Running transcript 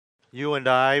You and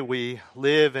I, we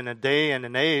live in a day and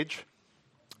an age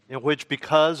in which,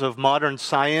 because of modern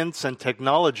science and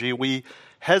technology, we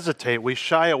hesitate, we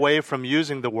shy away from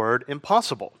using the word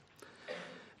impossible.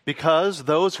 Because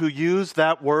those who use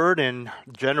that word in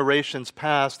generations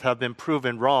past have been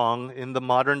proven wrong in the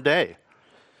modern day.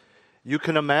 You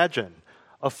can imagine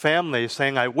a family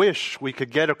saying, I wish we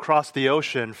could get across the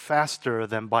ocean faster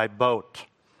than by boat.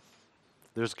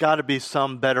 There's got to be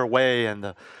some better way, and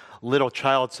the little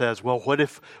child says, well, what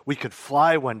if we could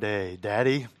fly one day,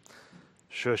 Daddy?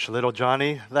 Shush, little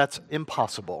Johnny, that's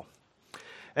impossible.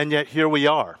 And yet here we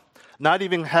are, not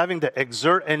even having to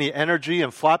exert any energy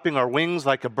and flapping our wings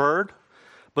like a bird,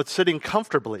 but sitting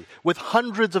comfortably with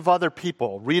hundreds of other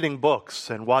people reading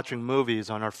books and watching movies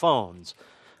on our phones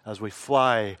as we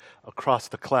fly across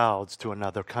the clouds to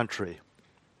another country.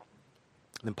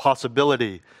 The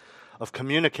impossibility of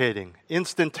communicating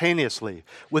instantaneously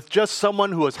with just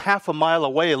someone who is half a mile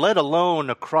away, let alone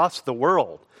across the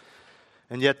world.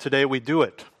 And yet today we do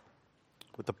it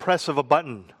with the press of a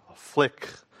button, a flick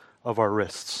of our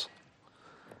wrists.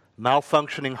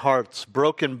 Malfunctioning hearts,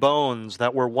 broken bones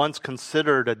that were once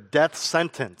considered a death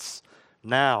sentence,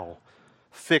 now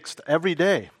fixed every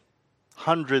day,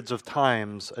 hundreds of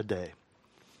times a day.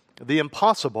 The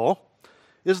impossible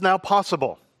is now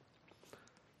possible.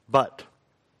 But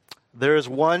there is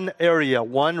one area,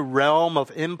 one realm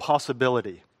of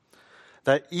impossibility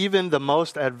that even the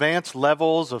most advanced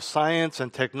levels of science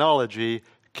and technology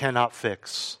cannot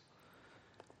fix.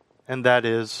 And that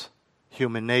is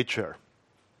human nature.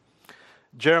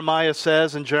 Jeremiah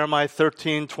says in Jeremiah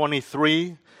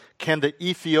 13:23, can the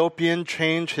Ethiopian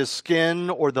change his skin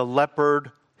or the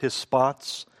leopard his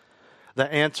spots? The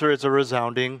answer is a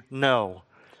resounding no.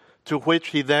 To which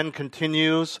he then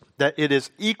continues that it is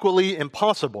equally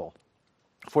impossible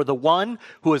for the one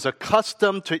who is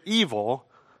accustomed to evil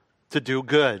to do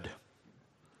good.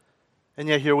 And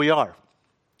yet here we are,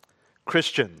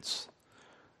 Christians,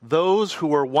 those who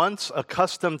were once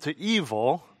accustomed to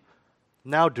evil,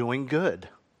 now doing good.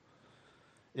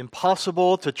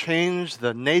 Impossible to change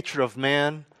the nature of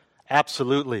man?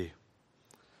 Absolutely.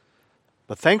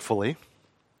 But thankfully,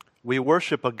 we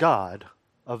worship a God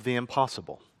of the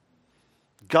impossible.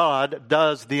 God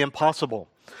does the impossible.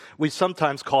 We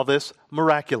sometimes call this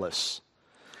miraculous.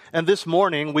 And this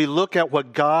morning, we look at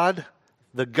what God,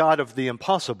 the God of the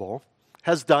impossible,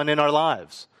 has done in our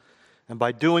lives. And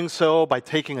by doing so, by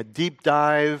taking a deep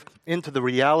dive into the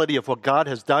reality of what God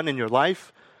has done in your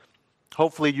life,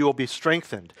 hopefully you will be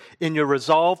strengthened in your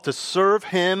resolve to serve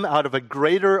Him out of a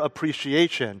greater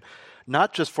appreciation,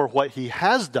 not just for what He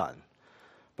has done,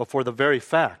 but for the very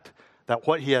fact that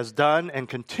what He has done and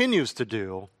continues to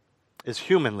do is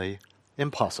humanly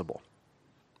impossible.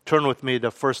 Turn with me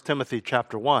to 1 Timothy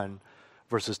chapter 1,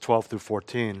 verses 12 through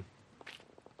 14.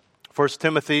 1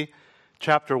 Timothy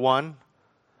chapter 1,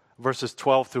 verses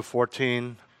 12 through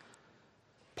 14.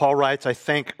 Paul writes, I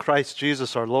thank Christ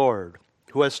Jesus our Lord,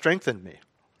 who has strengthened me,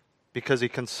 because He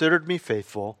considered me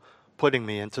faithful, putting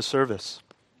me into service,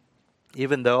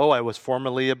 even though I was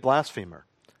formerly a blasphemer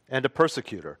and a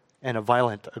persecutor and a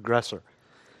violent aggressor.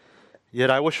 Yet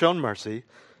I was shown mercy,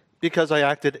 because I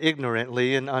acted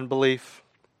ignorantly in unbelief,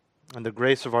 and the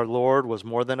grace of our Lord was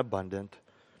more than abundant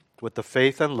with the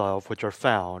faith and love which are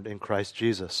found in Christ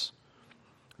Jesus.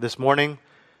 This morning,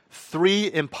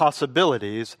 3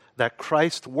 impossibilities that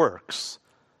Christ works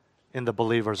in the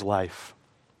believer's life.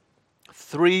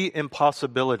 3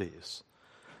 impossibilities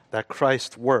that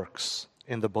Christ works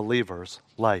in the believer's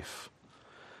life.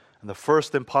 And the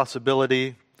first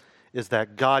impossibility is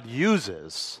that God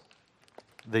uses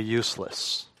the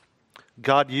useless.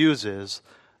 God uses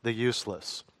the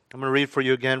useless. I'm going to read for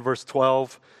you again verse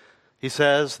 12. He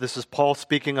says, this is Paul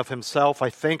speaking of himself, I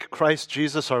thank Christ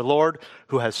Jesus our Lord,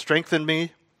 who has strengthened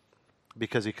me,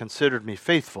 because He considered me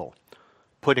faithful,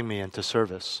 putting me into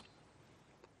service.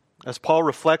 As Paul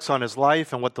reflects on his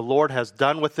life and what the Lord has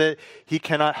done with it, he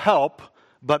cannot help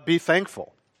but be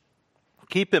thankful.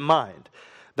 Keep in mind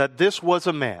that this was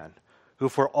a man who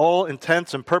for all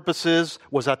intents and purposes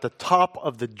was at the top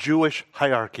of the Jewish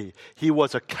hierarchy. He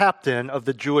was a captain of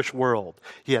the Jewish world.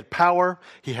 He had power,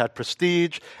 he had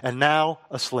prestige, and now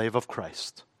a slave of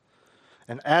Christ.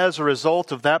 And as a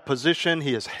result of that position,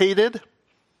 he is hated,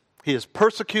 he is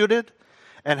persecuted,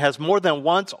 and has more than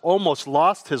once almost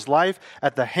lost his life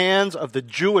at the hands of the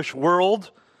Jewish world,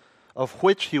 of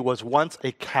which he was once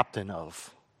a captain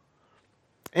of.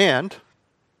 And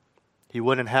he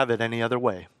wouldn't have it any other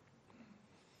way.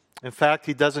 In fact,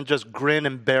 he doesn't just grin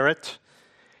and bear it.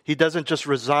 He doesn't just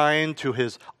resign to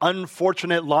his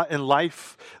unfortunate lot in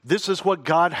life. This is what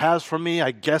God has for me.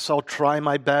 I guess I'll try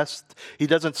my best. He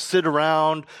doesn't sit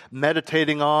around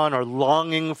meditating on or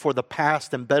longing for the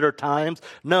past and better times.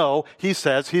 No, he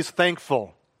says he's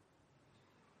thankful.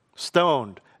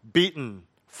 Stoned, beaten,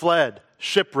 fled,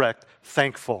 shipwrecked,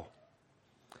 thankful.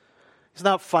 He's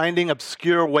not finding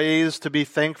obscure ways to be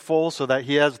thankful so that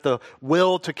he has the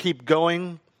will to keep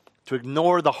going, to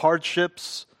ignore the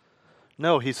hardships.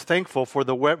 No, he's thankful for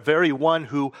the very one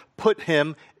who put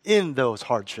him in those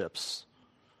hardships.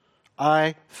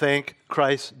 I thank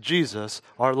Christ Jesus,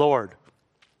 our Lord.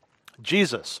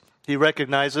 Jesus, he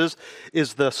recognizes,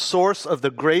 is the source of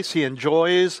the grace he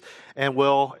enjoys and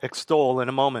will extol in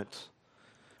a moment.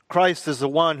 Christ is the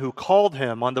one who called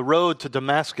him on the road to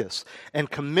Damascus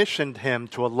and commissioned him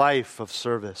to a life of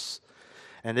service.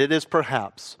 And it is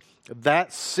perhaps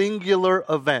that singular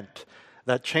event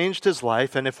that changed his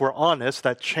life, and if we're honest,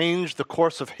 that changed the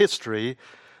course of history,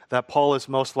 that Paul is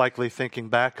most likely thinking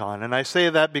back on. And I say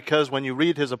that because when you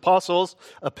read his epistles,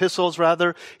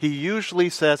 he usually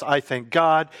says, I thank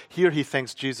God. Here he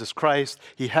thanks Jesus Christ.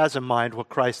 He has in mind what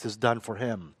Christ has done for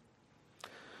him.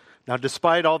 Now,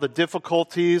 despite all the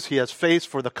difficulties he has faced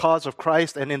for the cause of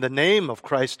Christ and in the name of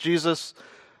Christ Jesus,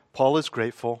 Paul is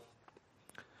grateful,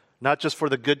 not just for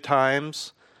the good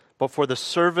times, but for the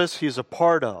service he's a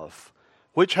part of,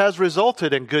 which has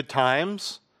resulted in good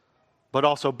times, but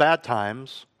also bad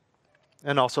times,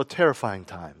 and also terrifying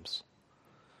times.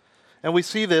 And we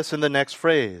see this in the next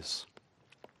phrase,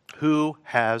 who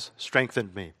has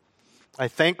strengthened me. I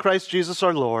thank Christ Jesus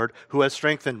our Lord, who has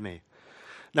strengthened me.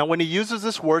 Now, when he uses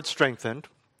this word strengthened,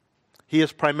 he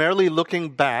is primarily looking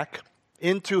back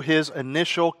into his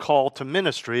initial call to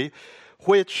ministry,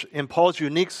 which in Paul's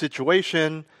unique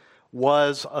situation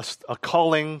was a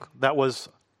calling that was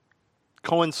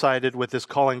coincided with his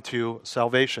calling to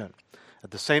salvation.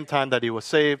 At the same time that he was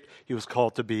saved, he was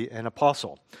called to be an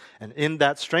apostle. And in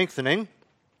that strengthening,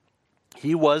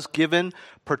 he was given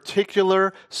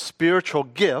particular spiritual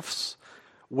gifts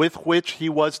with which he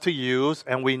was to use,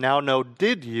 and we now know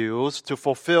did use, to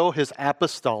fulfill his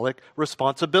apostolic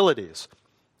responsibilities.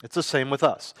 It's the same with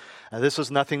us. And this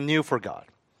is nothing new for God.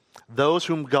 Those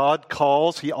whom God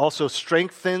calls, he also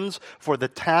strengthens for the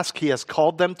task he has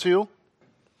called them to.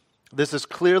 This is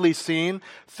clearly seen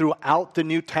throughout the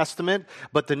New Testament,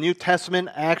 but the New Testament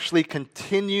actually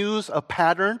continues a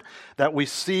pattern that we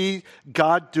see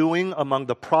God doing among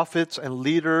the prophets and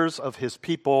leaders of his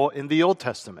people in the Old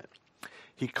Testament.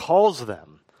 He calls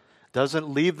them, doesn't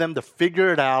leave them to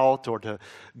figure it out or to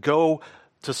go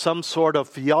to some sort of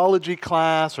theology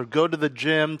class or go to the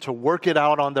gym to work it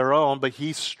out on their own, but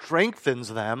he strengthens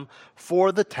them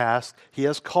for the task he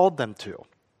has called them to.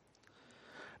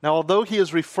 Now, although he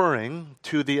is referring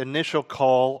to the initial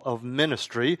call of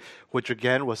ministry, which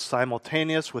again was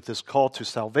simultaneous with his call to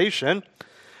salvation,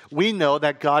 we know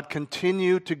that God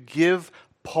continued to give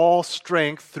Paul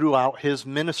strength throughout his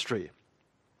ministry.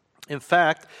 In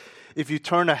fact, if you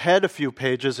turn ahead a few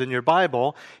pages in your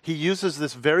Bible, he uses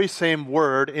this very same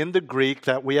word in the Greek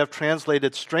that we have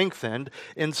translated strengthened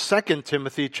in 2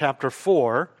 Timothy chapter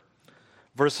 4,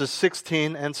 verses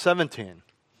 16 and 17.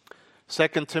 2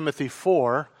 Timothy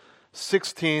 4,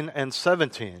 16 and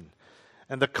 17.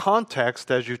 And the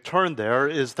context, as you turn there,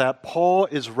 is that Paul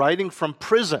is writing from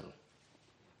prison.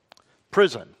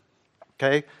 Prison,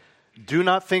 okay? Do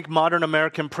not think modern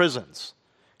American prisons.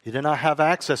 He did not have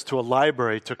access to a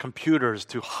library, to computers,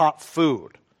 to hot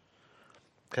food.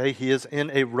 Okay, he is in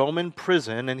a Roman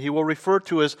prison, and he will refer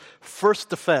to his first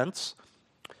defense,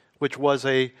 which was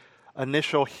a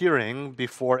initial hearing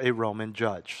before a Roman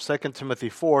judge. 2 Timothy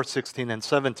 4, 16 and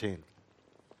 17.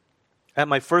 At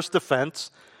my first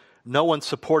defense, no one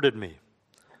supported me,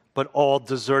 but all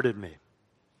deserted me.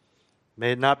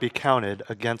 May it not be counted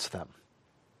against them.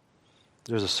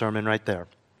 There's a sermon right there.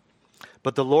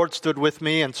 But the Lord stood with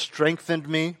me and strengthened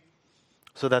me,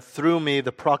 so that through me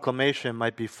the proclamation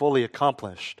might be fully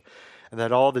accomplished, and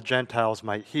that all the Gentiles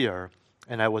might hear.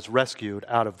 And I was rescued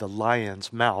out of the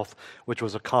lion's mouth, which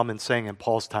was a common saying in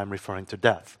Paul's time referring to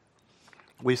death.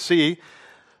 We see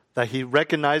that he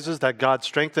recognizes that God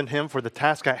strengthened him for the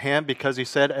task at hand because he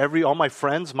said, all my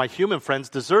friends, my human friends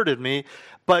deserted me,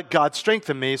 but God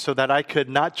strengthened me so that I could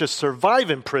not just survive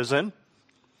in prison,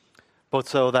 but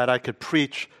so that I could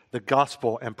preach the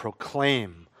gospel and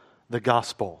proclaim the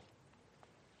gospel.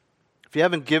 If you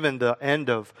haven't given the end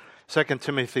of 2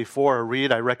 Timothy 4 a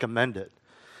read, I recommend it.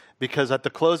 Because at the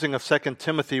closing of 2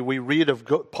 Timothy, we read of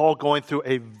Paul going through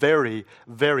a very,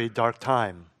 very dark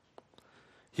time.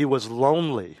 He was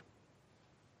lonely.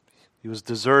 He was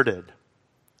deserted.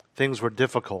 Things were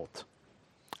difficult.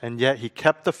 and yet he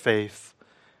kept the faith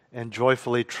and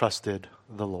joyfully trusted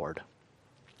the Lord.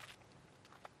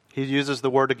 He uses the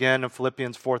word again in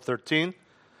Philippians 4:13,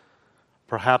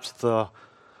 perhaps the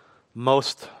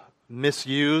most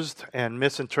misused and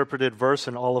misinterpreted verse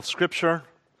in all of Scripture.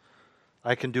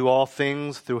 I can do all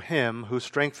things through him who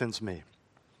strengthens me.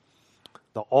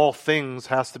 The all things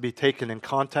has to be taken in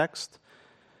context.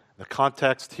 The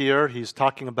context here, he's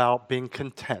talking about being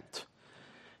content.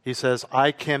 He says,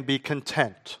 I can be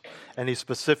content. And he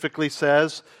specifically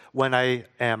says, when I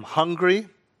am hungry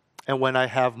and when I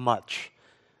have much,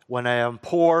 when I am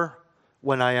poor,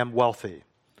 when I am wealthy.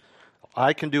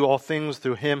 I can do all things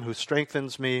through him who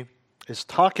strengthens me is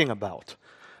talking about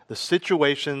the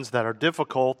situations that are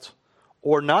difficult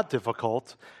or not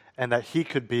difficult, and that he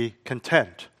could be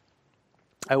content.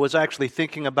 I was actually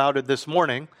thinking about it this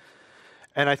morning,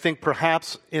 and I think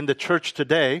perhaps in the church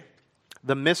today,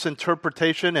 the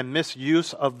misinterpretation and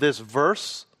misuse of this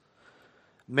verse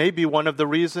may be one of the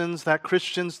reasons that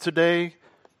Christians today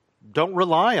don't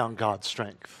rely on God's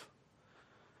strength.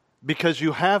 Because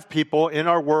you have people in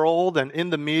our world and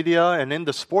in the media and in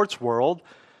the sports world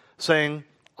saying,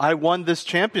 I won this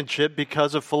championship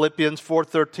because of Philippians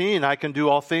 4:13. I can do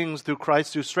all things through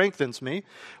Christ who strengthens me,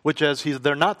 which as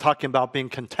they're not talking about being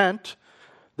content.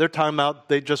 They're talking about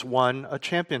they just won a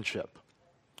championship.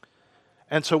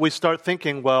 And so we start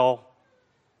thinking, well,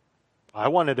 I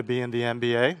wanted to be in the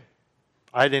NBA.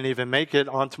 I didn't even make it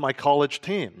onto my college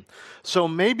team. So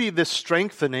maybe this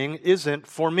strengthening isn't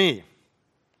for me.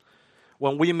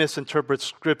 When we misinterpret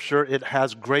Scripture, it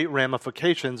has great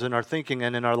ramifications in our thinking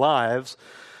and in our lives.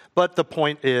 But the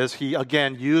point is, he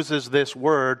again uses this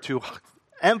word to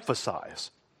emphasize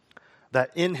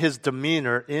that in his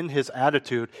demeanor, in his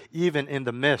attitude, even in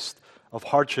the midst of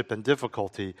hardship and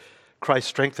difficulty, Christ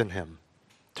strengthened him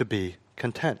to be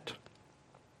content.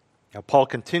 Now, Paul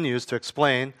continues to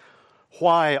explain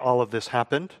why all of this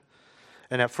happened.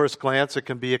 And at first glance, it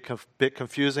can be a bit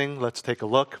confusing. Let's take a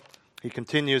look. He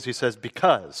continues, he says,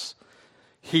 because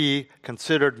he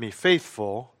considered me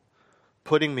faithful,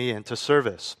 putting me into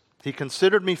service. He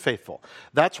considered me faithful.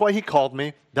 That's why he called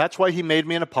me. That's why he made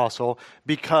me an apostle,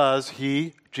 because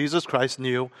he, Jesus Christ,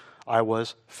 knew I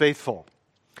was faithful.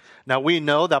 Now we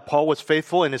know that Paul was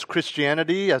faithful in his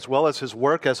Christianity as well as his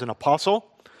work as an apostle.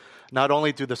 Not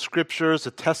only do the Scriptures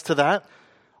attest to that,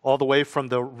 all the way from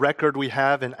the record we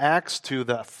have in Acts to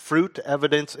the fruit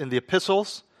evidence in the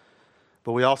epistles,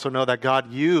 but we also know that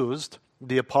God used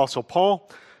the Apostle Paul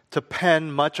to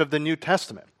pen much of the New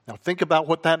Testament. Now think about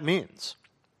what that means.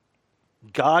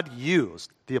 God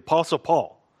used the Apostle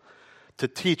Paul to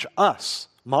teach us,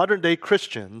 modern-day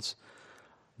Christians,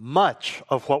 much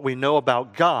of what we know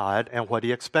about God and what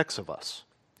he expects of us.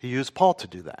 He used Paul to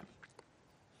do that.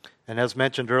 And as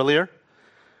mentioned earlier,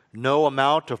 no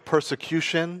amount of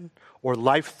persecution or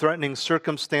life-threatening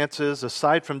circumstances,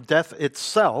 aside from death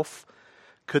itself,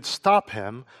 could stop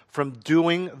him from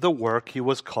doing the work he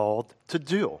was called to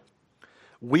do.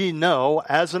 We know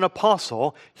as an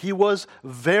apostle, he was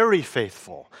very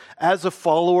faithful. As a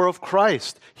follower of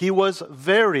Christ, he was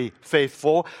very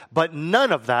faithful, but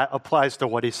none of that applies to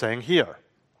what he's saying here.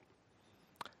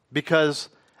 Because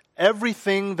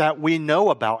everything that we know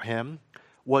about him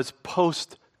was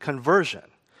post-conversion.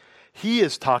 He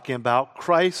is talking about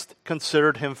Christ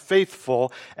considered him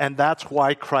faithful, and that's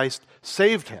why Christ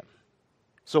saved him.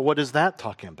 So what is that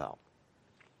talking about?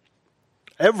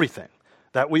 Everything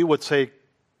that we would say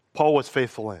Paul was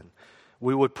faithful in,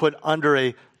 we would put under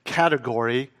a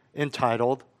category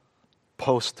entitled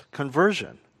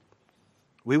post-conversion.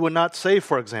 We would not say,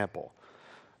 for example,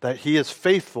 that he is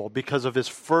faithful because of his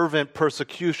fervent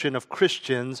persecution of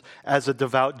Christians as a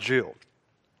devout Jew,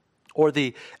 or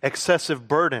the excessive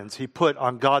burdens he put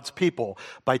on God's people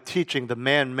by teaching the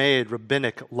man-made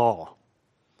rabbinic law.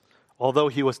 Although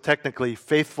he was technically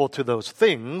faithful to those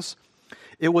things,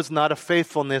 it was not a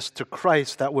faithfulness to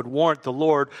Christ that would warrant the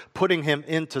Lord putting him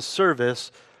into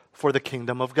service for the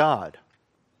kingdom of God.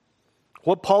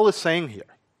 What Paul is saying here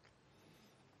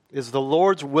is the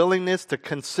Lord's willingness to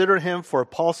consider him for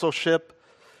apostleship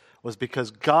was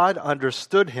because God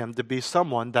understood him to be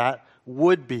someone that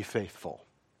would be faithful.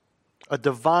 A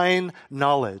divine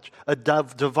knowledge, a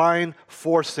divine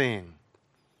foreseeing.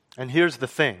 And here's the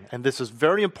thing, and this is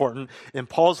very important in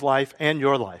Paul's life and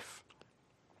your life.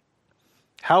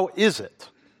 How is it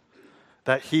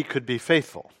that he could be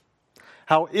faithful?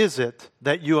 How is it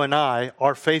that you and I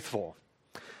are faithful?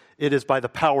 It is by the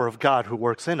power of God who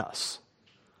works in us.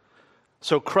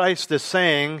 So Christ is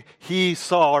saying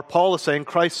or Paul is saying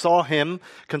Christ saw him,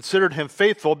 considered him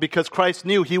faithful because Christ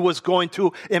knew he was going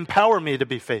to empower me to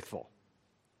be faithful.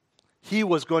 He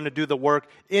was going to do the work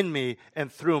in me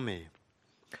and through me.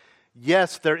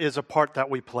 Yes, there is a part that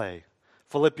we play.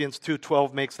 Philippians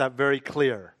 2:12 makes that very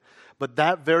clear. But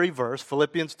that very verse,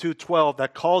 Philippians 2:12,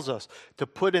 that calls us to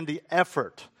put in the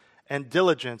effort and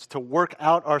diligence to work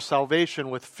out our salvation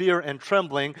with fear and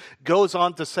trembling, goes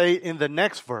on to say in the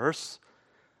next verse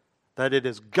that it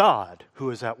is God who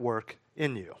is at work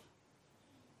in you.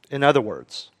 In other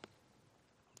words,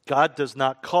 God does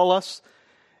not call us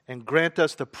and grant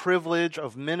us the privilege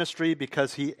of ministry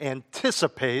because He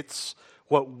anticipates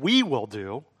what we will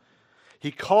do.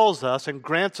 He calls us and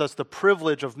grants us the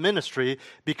privilege of ministry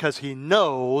because He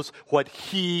knows what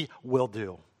He will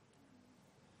do.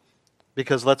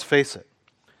 Because let's face it,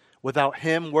 without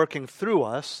Him working through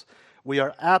us, we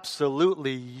are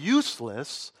absolutely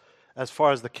useless as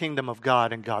far as the kingdom of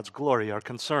God and God's glory are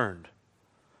concerned.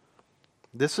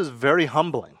 This is very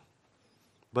humbling,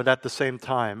 but at the same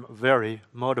time, very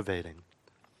motivating.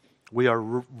 We are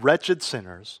wretched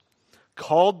sinners,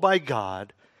 called by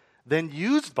God, then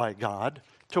used by God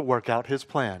to work out His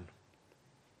plan.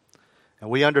 And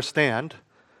we understand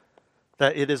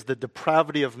that it is the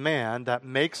depravity of man that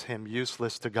makes him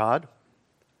useless to God.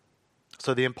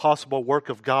 So the impossible work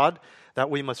of God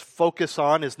that we must focus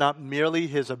on is not merely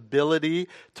His ability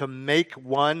to make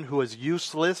one who is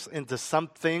useless into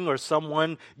something or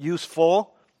someone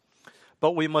useful,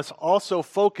 but we must also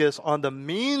focus on the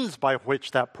means by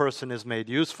which that person is made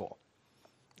useful.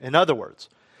 In other words,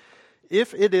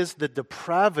 if it is the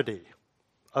depravity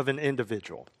of an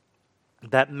individual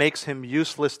that makes him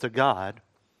useless to God,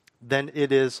 then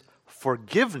it is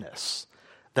forgiveness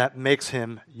that makes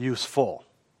him useful.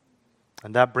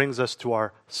 And that brings us to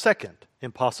our second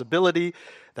impossibility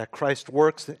that Christ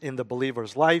works in the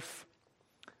believer's life.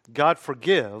 God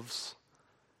forgives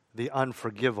the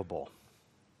unforgivable.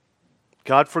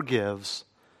 God forgives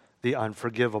the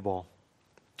unforgivable.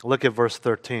 Look at verse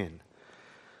 13.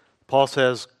 Paul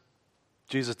says,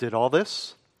 Jesus did all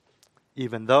this,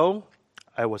 even though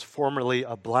I was formerly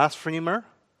a blasphemer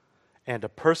and a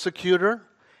persecutor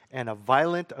and a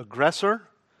violent aggressor,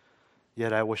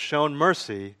 yet I was shown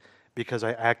mercy because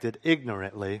I acted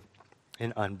ignorantly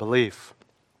in unbelief.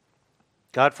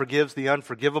 God forgives the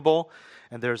unforgivable,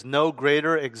 and there's no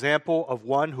greater example of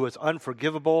one who is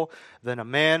unforgivable than a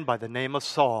man by the name of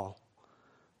Saul.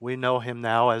 We know him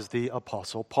now as the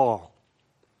Apostle Paul.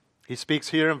 He speaks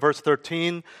here in verse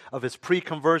 13 of his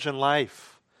pre-conversion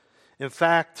life. In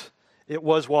fact, it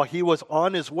was while he was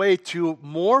on his way to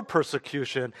more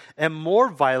persecution and more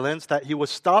violence that he was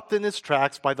stopped in his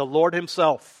tracks by the Lord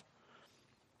Himself.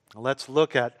 Let's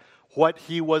look at what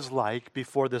he was like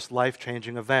before this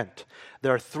life-changing event.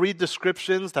 There are three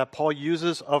descriptions that Paul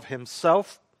uses of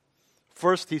himself.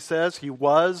 First, he says he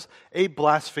was a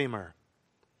blasphemer.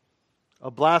 A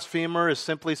blasphemer is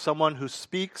simply someone who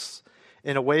speaks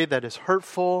in a way that is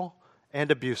hurtful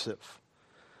and abusive.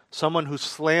 Someone who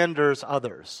slanders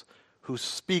others, who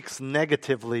speaks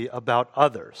negatively about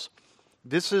others.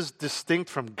 This is distinct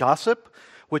from gossip,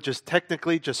 which is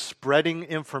technically just spreading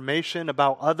information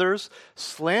about others.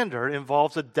 Slander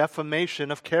involves a defamation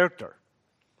of character.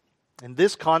 In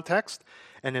this context,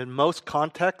 and in most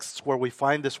contexts where we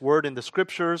find this word in the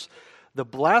Scriptures, the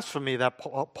blasphemy that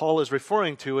Paul is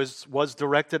referring to was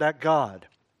directed at God.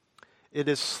 It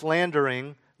is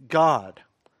slandering God.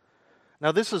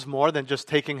 Now, this is more than just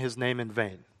taking His name in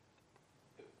vain.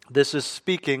 This is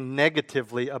speaking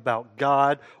negatively about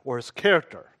God or His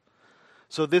character.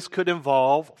 So this could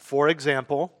involve, for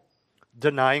example,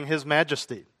 denying His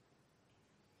majesty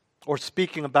or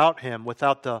speaking about Him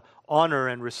without the honor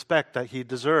and respect that He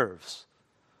deserves.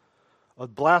 A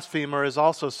blasphemer is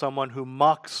also someone who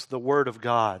mocks the Word of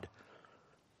God,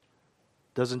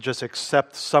 doesn't just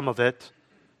accept some of it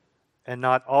and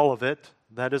not all of it.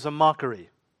 That is a mockery.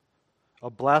 A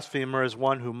blasphemer is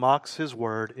one who mocks His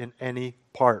word in any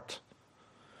part.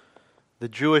 The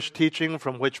Jewish teaching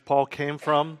from which Paul came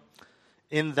from,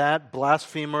 in that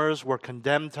blasphemers were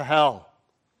condemned to hell.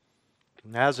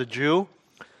 And as a Jew,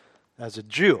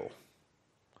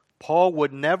 Paul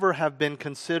would never have been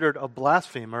considered a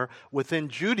blasphemer within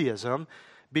Judaism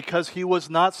because he was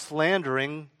not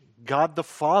slandering God the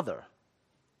Father.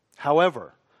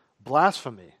 However,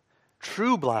 blasphemy,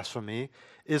 true blasphemy,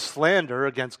 is slander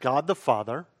against God the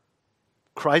Father,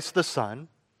 Christ the Son,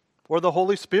 or the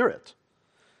Holy Spirit,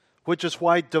 which is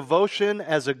why devotion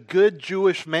as a good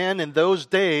Jewish man in those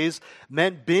days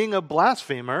meant being a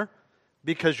blasphemer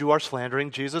because you are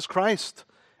slandering Jesus Christ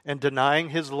and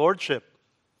denying His lordship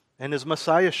and His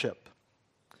messiahship.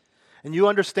 And you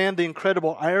understand the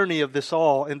incredible irony of this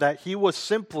all in that he was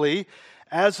simply,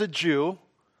 as a Jew,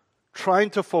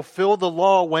 trying to fulfill the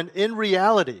law when in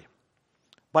reality,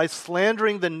 By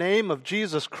slandering the name of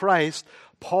Jesus Christ,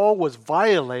 Paul was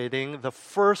violating the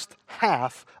first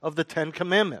half of the Ten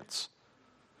Commandments.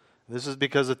 This is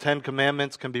because the Ten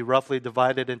Commandments can be roughly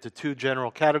divided into two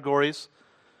general categories.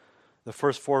 The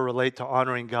first four relate to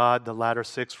honoring God. The latter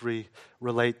six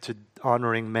relate to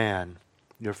honoring man,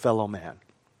 your fellow man.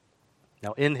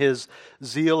 Now, in his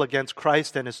zeal against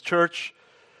Christ and his church,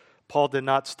 Paul did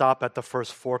not stop at the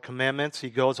first four commandments. He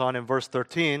goes on in verse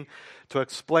 13 to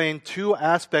explain two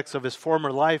aspects of his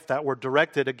former life that were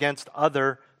directed against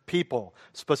other people,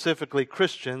 specifically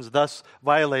Christians, thus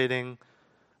violating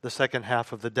the second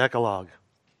half of the Decalogue.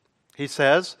 He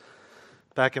says,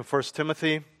 back in 1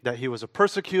 Timothy, that he was a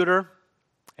persecutor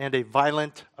and a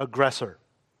violent aggressor.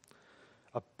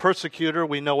 A persecutor,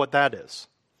 we know what that is.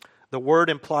 The word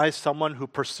implies someone who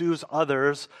pursues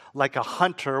others like a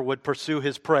hunter would pursue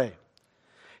his prey.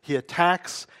 He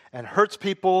attacks and hurts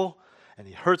people, and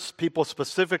he hurts people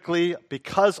specifically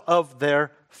because of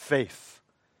their faith.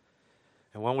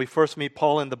 And when we first meet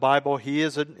Paul in the Bible, he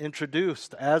is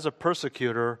introduced as a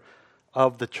persecutor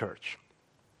of the church.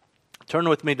 Turn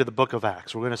with me to the book of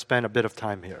Acts. We're going to spend a bit of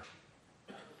time here.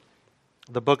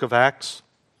 The book of Acts.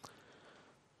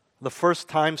 The first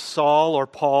time Saul or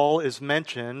Paul is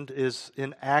mentioned is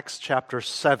in Acts chapter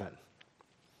 7.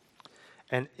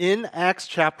 And in Acts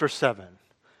chapter 7,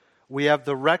 we have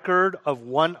the record of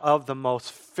one of the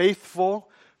most faithful,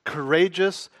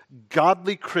 courageous,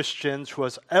 godly Christians who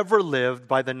has ever lived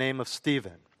by the name of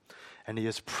Stephen. And he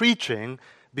is preaching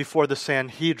before the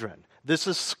Sanhedrin. This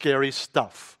is scary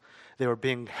stuff. They were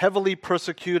being heavily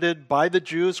persecuted by the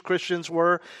Jews, Christians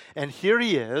were, and here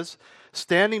he is,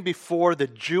 standing before the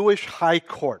Jewish high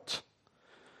court.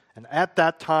 And at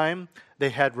that time, they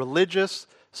had religious,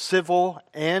 civil,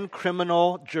 and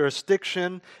criminal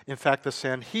jurisdiction. In fact, the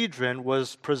Sanhedrin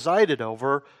was presided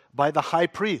over by the high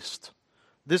priest.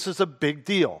 This is a big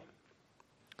deal.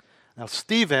 Now,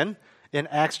 Stephen, in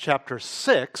Acts chapter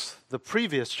 6, the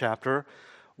previous chapter,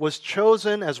 was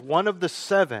chosen as one of the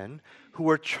 7 who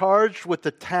were charged with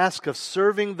the task of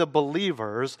serving the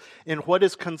believers in what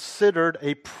is considered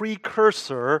a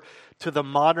precursor to the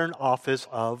modern office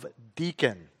of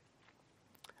deacon.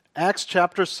 Acts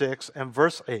chapter 6 and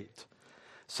verse 8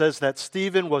 says that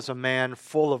Stephen was a man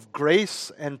full of grace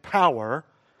and power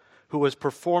who was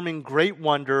performing great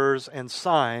wonders and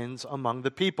signs among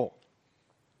the people.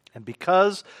 And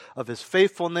because of his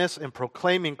faithfulness in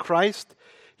proclaiming Christ,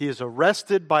 he is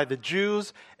arrested by the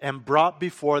Jews and brought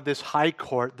before this high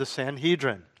court, the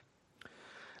Sanhedrin.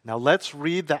 Now let's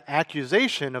read the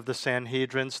accusation of the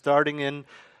Sanhedrin starting in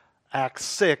Acts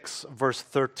 6, verse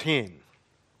 13.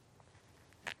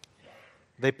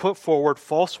 They put forward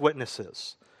false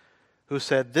witnesses who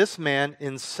said, "This man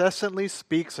incessantly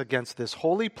speaks against this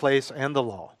holy place and the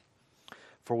law.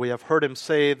 For we have heard him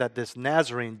say that this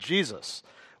Nazarene Jesus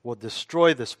will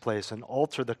destroy this place and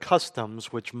alter the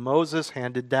customs which Moses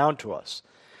handed down to us."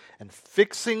 And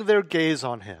fixing their gaze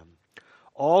on him,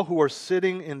 all who were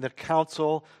sitting in the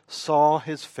council saw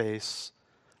his face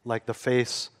like the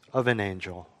face of an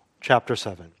angel. Chapter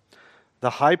 7. The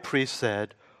high priest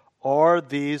said, "Are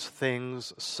these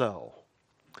things so?"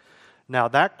 Now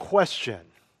that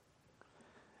question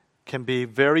can be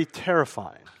very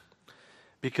terrifying,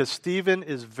 because Stephen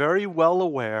is very well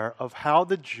aware of how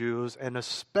the Jews, and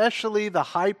especially the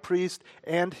high priest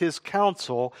and his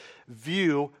council,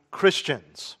 view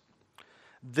Christians.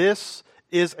 This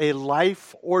is a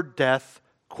life or death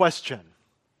question.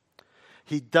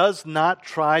 He does not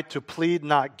try to plead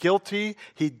not guilty.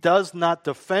 He does not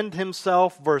defend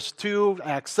himself. Verse 2,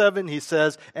 Acts 7, he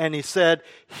says, "And he said,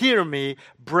 'Hear me,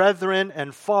 brethren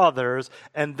and fathers,'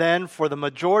 and then for the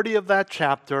majority of that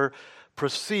chapter,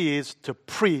 proceeds to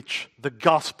preach the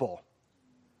gospel."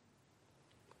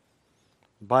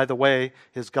 By the way,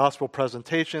 his gospel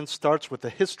presentation starts with the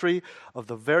history of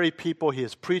the very people he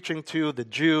is preaching to, the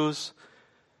Jews,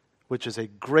 which is a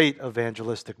great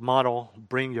evangelistic model.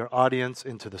 Bring your audience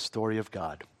into the story of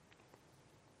God.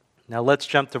 Now let's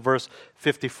jump to verse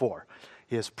 54.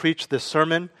 He has preached this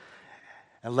sermon,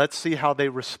 and let's see how they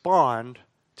respond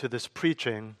to this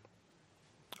preaching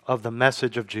of the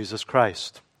message of Jesus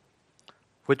Christ,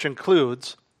 which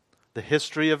includes the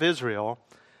history of Israel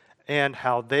and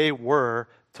how they were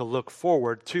to look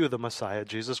forward to the Messiah,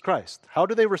 Jesus Christ. How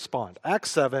do they respond?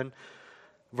 Acts 7,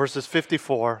 verses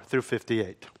 54 through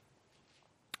 58.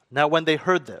 Now when they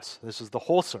heard this is the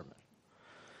whole sermon,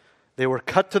 they were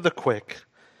cut to the quick,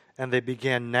 and they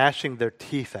began gnashing their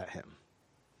teeth at him.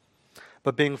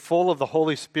 But being full of the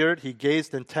Holy Spirit, he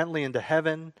gazed intently into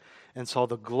heaven and saw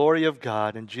the glory of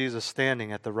God and Jesus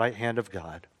standing at the right hand of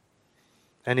God.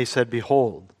 And he said,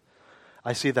 "Behold,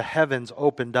 I see the heavens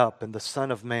opened up and the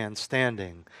Son of Man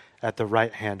standing at the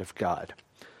right hand of God.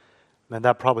 And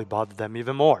that probably bothered them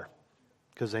even more,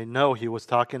 because they know he was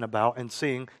talking about and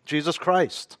seeing Jesus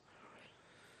Christ.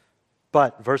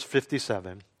 But, verse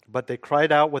 57, but they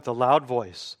cried out with a loud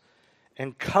voice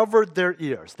and covered their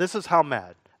ears. This is how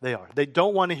mad they are. They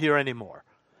don't want to hear anymore.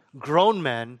 Grown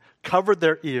men covered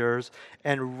their ears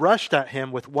and rushed at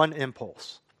him with one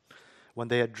impulse. When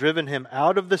they had driven him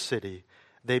out of the city,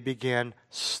 they began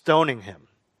stoning him.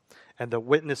 And the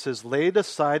witnesses laid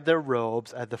aside their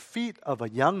robes at the feet of a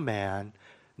young man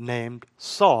named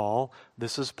Saul.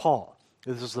 This is Paul.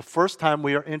 This is the first time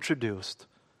we are introduced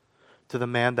to the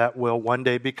man that will one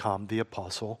day become the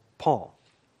Apostle Paul.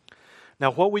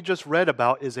 Now, what we just read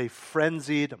about is a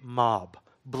frenzied mob,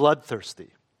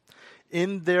 bloodthirsty.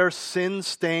 In their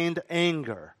sin-stained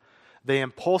anger, they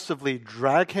impulsively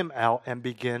drag him out and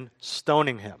begin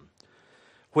stoning him,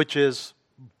 which is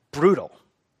brutal.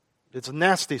 It's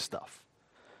nasty stuff.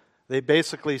 They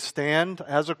basically stand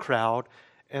as a crowd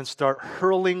and start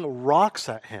hurling rocks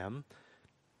at him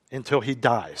until he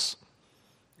dies,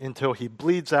 until he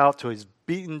bleeds out, till he's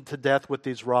beaten to death with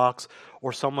these rocks,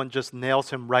 or someone just nails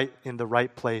him right in the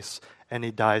right place and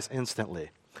he dies instantly.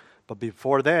 But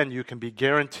before then, you can be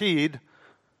guaranteed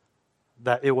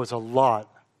that it was a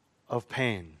lot of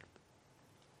pain.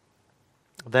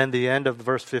 Then the end of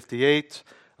verse 58,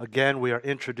 again we are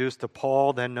introduced to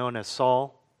Paul, then known as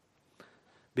Saul,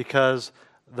 because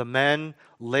the men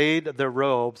laid their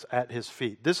robes at his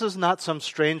feet. This is not some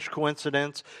strange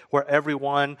coincidence where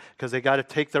everyone, because they got to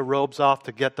take their robes off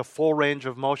to get the full range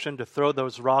of motion to throw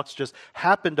those rocks, just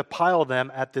happened to pile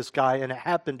them at this guy, and it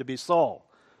happened to be Saul.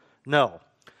 No.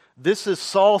 This is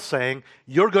Saul saying,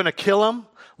 you're going to kill him?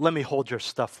 Let me hold your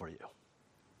stuff for you.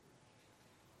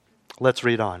 Let's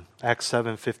read on. Acts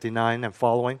 7:59 and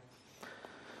following.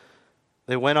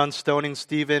 They went on stoning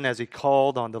Stephen as he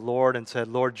called on the Lord and said,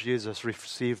 Lord Jesus,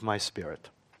 receive my spirit.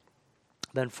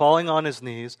 Then falling on his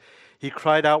knees, he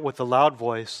cried out with a loud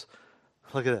voice,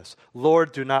 look at this,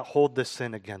 Lord, do not hold this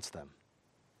sin against them.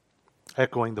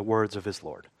 Echoing the words of his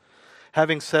Lord.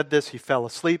 Having said this, he fell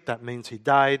asleep. That means he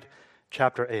died.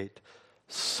 Chapter 8.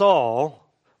 Saul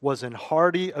was in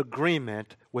hearty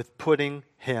agreement with putting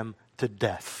him to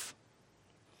death.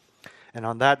 And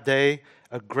on that day,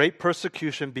 a great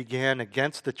persecution began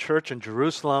against the church in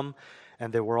Jerusalem,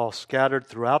 and they were all scattered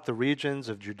throughout the regions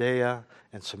of Judea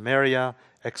and Samaria,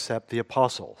 except the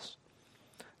apostles.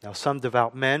 Now some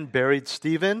devout men buried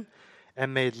Stephen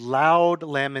and made loud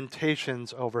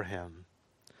lamentations over him.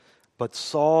 But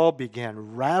Saul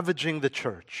began ravaging the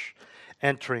church,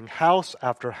 entering house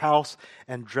after house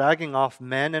and dragging off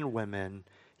men and women.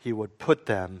 He would put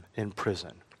them in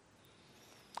prison.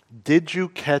 Did you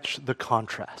catch the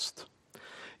contrast?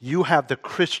 You have the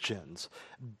Christians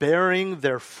burying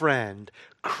their friend,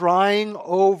 crying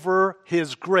over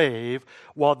his grave,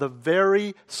 while the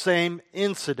very same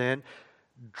incident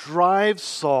drives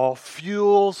Saul,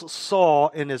 fuels Saul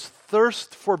in his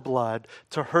thirst for blood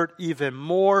to hurt even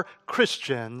more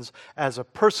Christians as a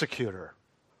persecutor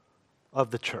of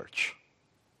the church.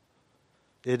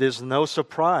 It is no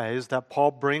surprise that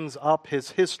Paul brings up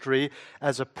his history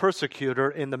as a persecutor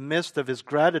in the midst of his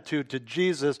gratitude to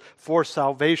Jesus for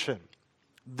salvation.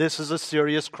 This is a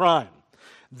serious crime.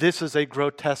 This is a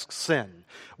grotesque sin.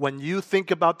 When you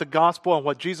think about the gospel and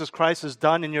what Jesus Christ has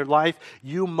done in your life,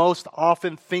 you most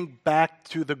often think back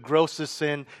to the grossest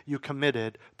sin you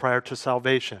committed prior to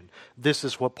salvation. This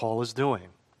is what Paul is doing.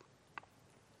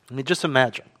 I mean, just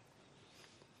imagine.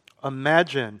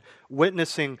 Imagine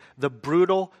witnessing the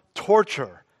brutal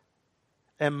torture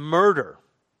and murder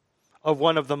of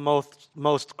one of the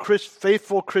most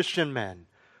faithful Christian men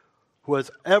who has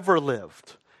ever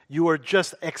lived. You are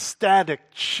just ecstatic,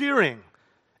 cheering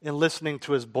in listening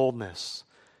to his boldness.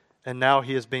 And now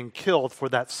he is being killed for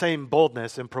that same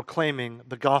boldness in proclaiming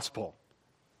the gospel.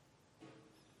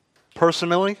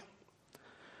 Personally,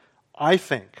 I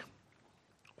think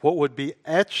what would be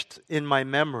etched in my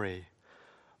memory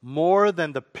more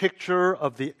than the picture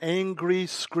of the angry,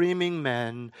 screaming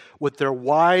men with their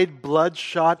wide,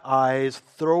 bloodshot eyes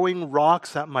throwing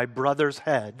rocks at my brother's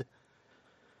head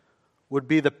would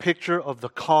be the picture of the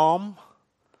calm,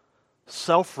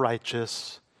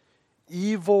 self-righteous,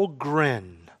 evil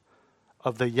grin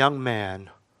of the young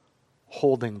man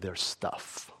holding their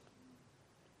stuff.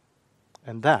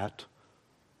 And that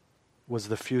was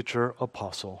the future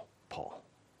Apostle Paul.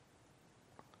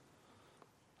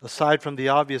 Aside from the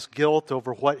obvious guilt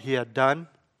over what he had done,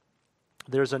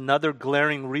 there's another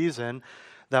glaring reason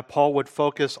that Paul would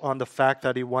focus on the fact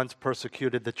that he once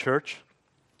persecuted the church,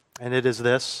 and it is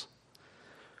this.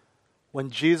 when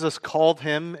Jesus called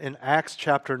him in Acts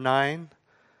chapter 9,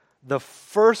 the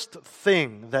first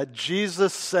thing that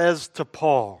Jesus says to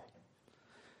Paul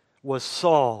was,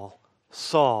 "Saul,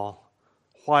 Saul,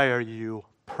 why are you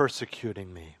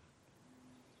persecuting me?"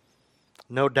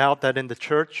 No doubt that in the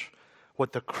church,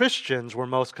 what the Christians were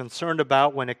most concerned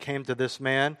about when it came to this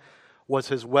man was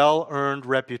his well-earned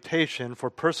reputation for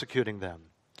persecuting them.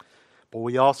 But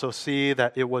we also see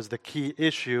that it was the key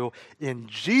issue in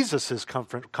Jesus'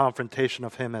 confrontation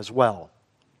of him as well.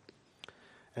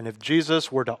 And if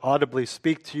Jesus were to audibly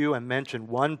speak to you and mention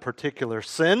one particular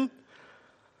sin,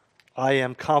 I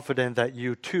am confident that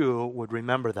you too would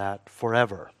remember that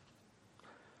forever.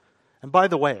 And by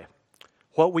the way,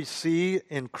 what we see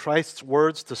in Christ's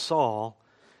words to Saul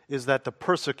is that the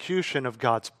persecution of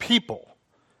God's people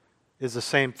is the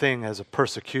same thing as a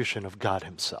persecution of God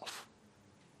himself.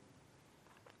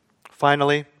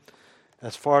 Finally,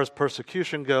 as far as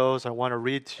persecution goes, I want to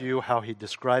read to you how he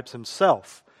describes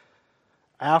himself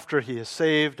after he is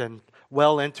saved and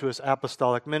well into his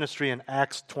apostolic ministry in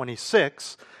Acts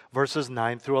 26, verses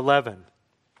 9 through 11.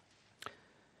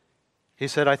 He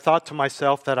said, "I thought to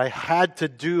myself that I had to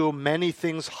do many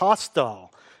things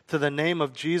hostile to the name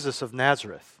of Jesus of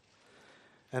Nazareth.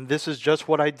 And this is just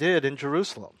what I did in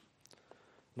Jerusalem.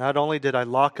 Not only did I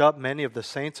lock up many of the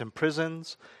saints in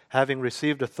prisons, having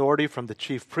received authority from the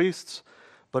chief priests,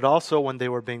 but also when they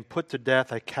were being put to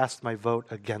death, I cast my vote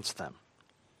against them.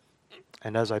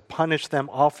 And as I punished them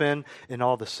often in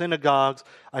all the synagogues,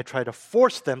 I try to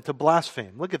force them to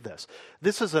blaspheme." Look at this.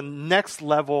 This is a next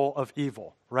level of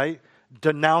evil, right?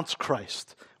 Denounce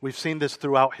Christ. We've seen this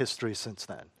throughout history since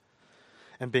then.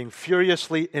 "And being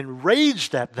furiously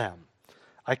enraged at them,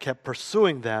 I kept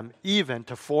pursuing them even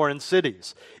to foreign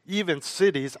cities, even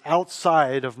cities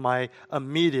outside of my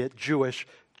immediate Jewish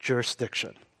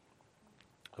jurisdiction."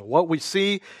 What we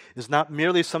see is not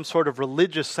merely some sort of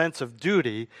religious sense of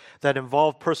duty that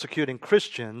involved persecuting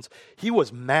Christians. He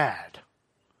was mad.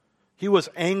 He was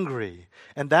angry.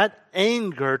 And that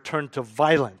anger turned to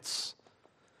violence.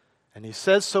 And he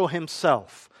says so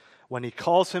himself when he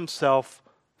calls himself,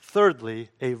 thirdly,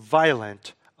 a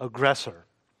violent aggressor.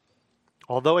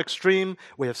 Although extreme,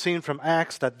 we have seen from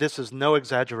Acts that this is no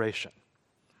exaggeration.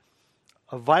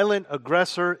 A violent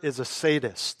aggressor is a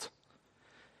sadist,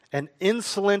 an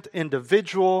insolent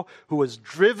individual who is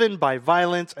driven by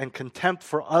violence and contempt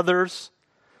for others,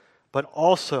 but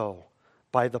also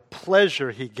by the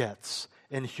pleasure he gets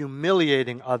in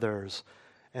humiliating others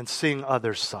and seeing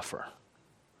others suffer.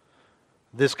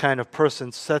 This kind of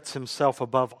person sets himself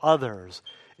above others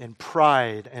in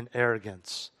pride and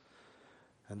arrogance.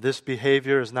 And this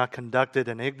behavior is not conducted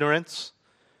in ignorance.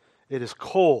 It is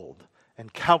cold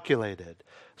and calculated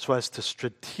so as to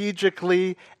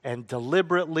strategically and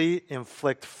deliberately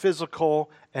inflict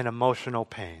physical and emotional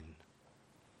pain.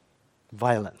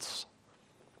 Violence.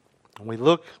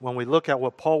 When we look at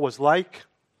what Paul was like,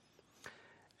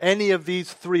 any of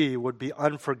these three would be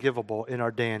unforgivable in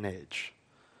our day and age.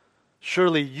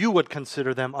 Surely you would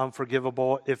consider them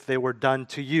unforgivable if they were done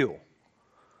to you.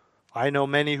 I know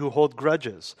many who hold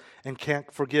grudges and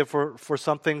can't forgive for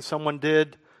something someone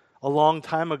did a long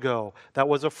time ago that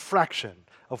was a fraction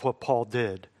of what Paul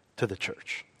did to the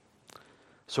church.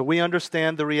 So we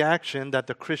understand the reaction that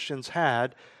the Christians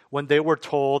had when they were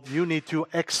told, you need to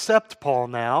accept Paul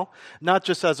now, not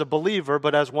just as a believer,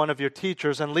 but as one of your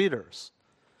teachers and leaders.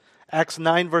 Acts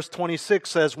 9 verse 26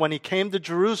 says, when he came to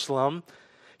Jerusalem,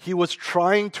 he was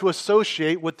trying to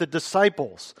associate with the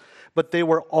disciples, but they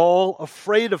were all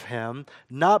afraid of him,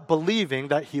 not believing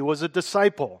that he was a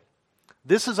disciple.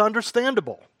 This is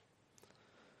understandable.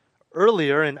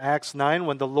 Earlier in Acts 9,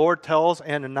 when the Lord tells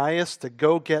Ananias to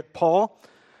go get Paul,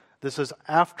 this is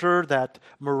after that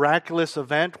miraculous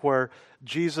event where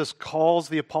Jesus calls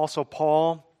the Apostle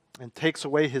Paul and takes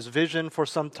away his vision for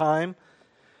some time.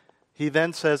 He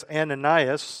then says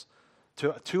Ananias,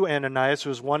 to Ananias,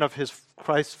 who is one of his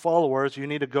Christ followers, you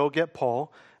need to go get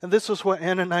Paul. And this is what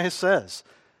Ananias says.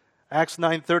 Acts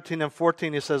 9:13 and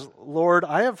 14, he says, Lord,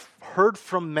 I have heard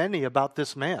from many about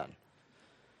this man,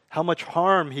 how much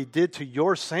harm he did to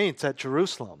your saints at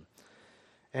Jerusalem.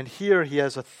 And here he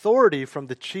has authority from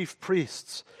the chief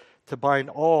priests to bind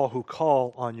all who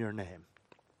call on your name.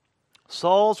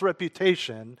 Saul's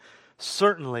reputation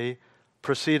certainly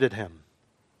preceded him.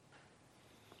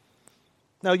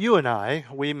 Now you and I,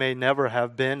 we may never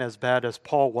have been as bad as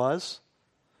Paul was.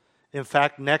 In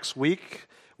fact, next week,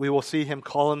 we will see him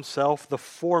call himself the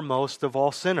foremost of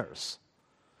all sinners.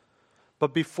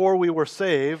 But before we were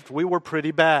saved, we were pretty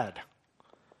bad.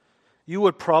 You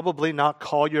would probably not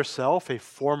call yourself a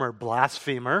former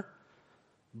blasphemer,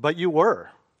 but you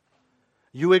were.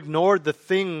 You ignored the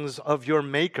things of your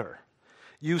Maker.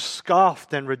 You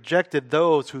scoffed and rejected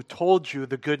those who told you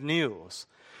the good news.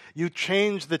 You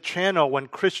changed the channel when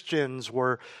Christians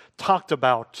were talked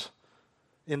about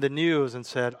in the news and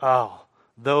said, "Oh,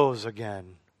 those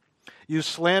again." You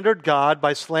slandered God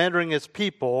by slandering His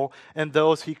people and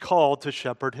those He called to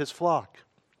shepherd His flock.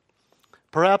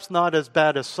 Perhaps not as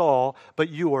bad as Saul, but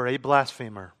you were a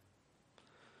blasphemer.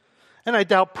 And I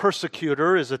doubt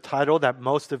persecutor is a title that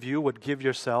most of you would give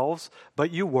yourselves,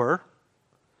 but you were.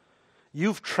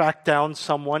 You've tracked down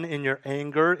someone in your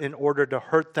anger in order to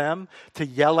hurt them, to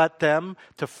yell at them,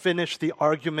 to finish the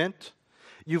argument.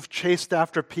 You've chased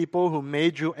after people who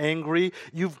made you angry.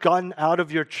 You've gotten out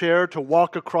of your chair to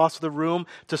walk across the room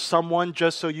to someone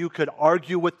just so you could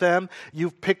argue with them.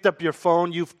 You've picked up your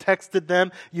phone. You've texted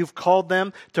them. You've called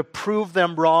them to prove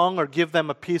them wrong or give them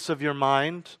a piece of your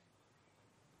mind.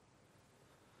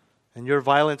 And your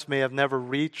violence may have never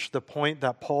reached the point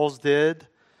that Paul's did,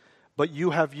 but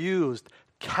you have used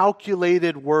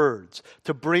calculated words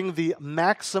to bring the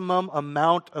maximum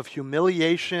amount of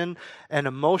humiliation and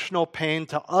emotional pain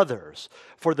to others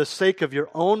for the sake of your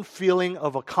own feeling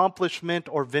of accomplishment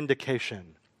or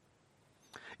vindication.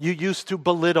 You used to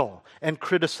belittle and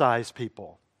criticize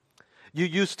people. You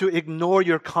used to ignore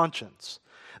your conscience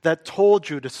that told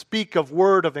you to speak a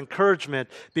word of encouragement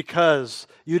because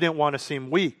you didn't want to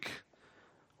seem weak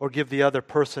or give the other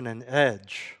person an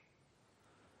edge.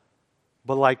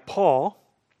 But like Paul,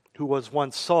 who was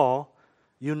once Saul,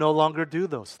 you no longer do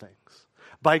those things.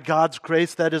 By God's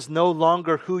grace, that is no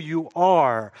longer who you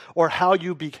are or how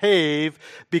you behave,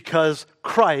 because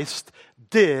Christ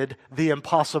did the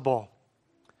impossible.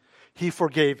 He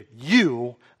forgave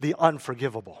you the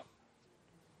unforgivable.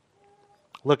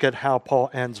 Look at how Paul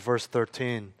ends verse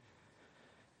 13.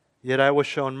 Yet I was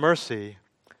shown mercy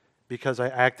because I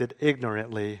acted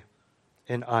ignorantly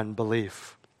in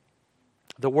unbelief.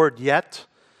 The word yet,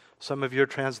 some of your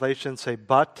translations say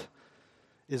but,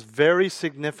 is very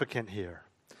significant here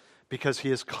because he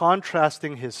is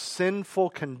contrasting his sinful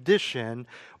condition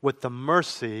with the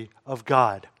mercy of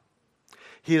God.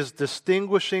 He is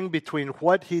distinguishing between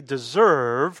what he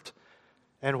deserved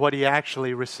and what he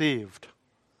actually received.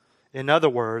 In other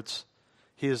words,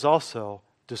 he is also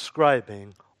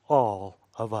describing all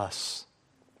of us.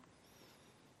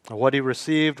 What he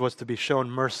received was to be shown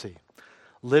mercy.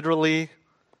 Literally,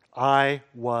 I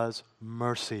was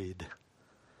mercied.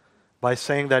 By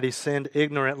saying that he sinned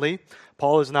ignorantly,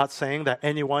 Paul is not saying that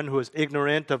anyone who is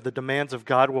ignorant of the demands of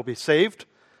God will be saved.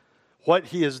 What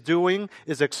he is doing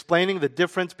is explaining the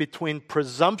difference between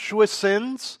presumptuous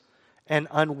sins and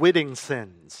unwitting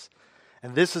sins.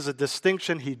 And this is a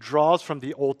distinction he draws from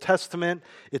the Old Testament.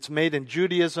 It's made in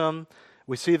Judaism.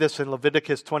 We see this in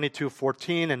Leviticus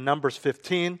 22:14 and Numbers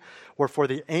 15, where for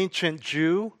the ancient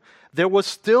Jew, there was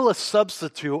still a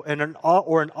substitute and an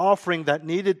offering that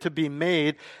needed to be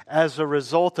made as a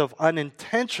result of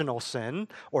unintentional sin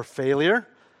or failure,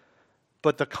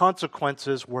 but the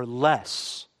consequences were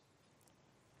less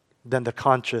than the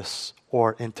conscious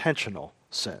or intentional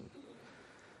sin.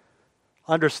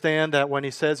 Understand that when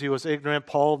he says he was ignorant,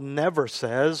 Paul never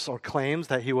says or claims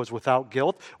that he was without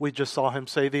guilt. We just saw him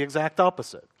say the exact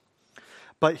opposite.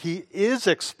 But he is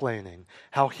explaining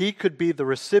how he could be the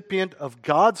recipient of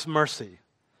God's mercy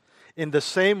in the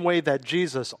same way that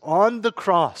Jesus on the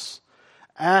cross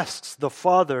asks the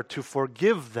Father to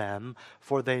forgive them,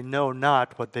 for they know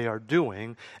not what they are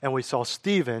doing. And we saw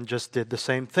Stephen just did the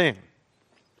same thing.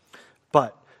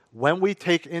 But when we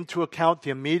take into account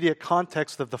the immediate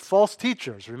context of the false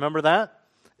teachers, remember that?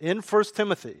 In 1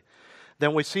 Timothy,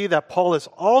 then we see that Paul is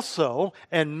also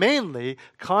and mainly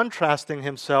contrasting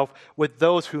himself with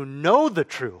those who know the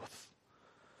truth,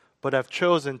 but have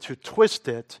chosen to twist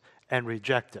it and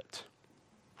reject it.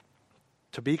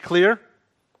 To be clear,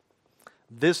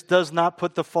 this does not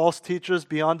put the false teachers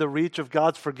beyond the reach of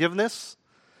God's forgiveness,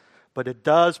 but it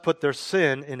does put their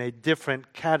sin in a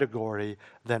different category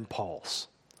than Paul's.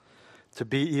 To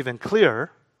be even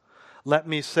clearer, let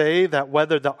me say that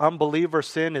whether the unbeliever's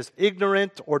sin is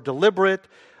ignorant or deliberate,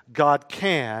 God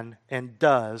can and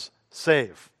does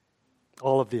save.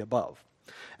 All of the above.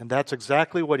 And that's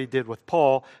exactly what he did with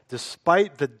Paul,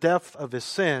 despite the depth of his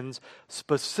sins,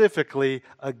 specifically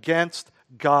against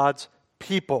God's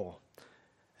people.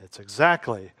 It's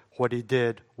exactly what he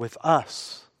did with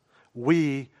us.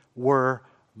 We were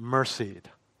mercied.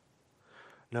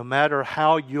 No matter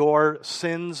how your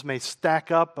sins may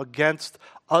stack up against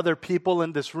other people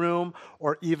in this room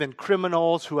or even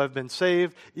criminals who have been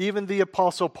saved, even the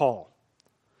Apostle Paul,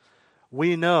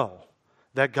 we know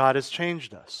that God has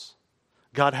changed us.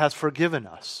 God has forgiven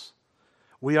us.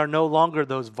 We are no longer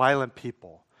those violent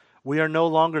people. We are no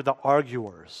longer the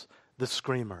arguers, the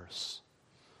screamers.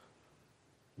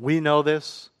 We know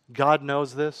this. God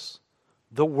knows this.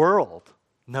 The world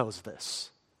knows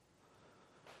this.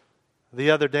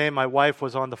 The other day, my wife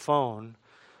was on the phone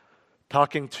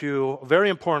talking to a very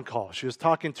important call. She was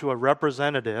talking to a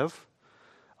representative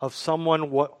of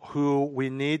someone who we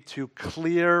need to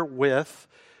clear with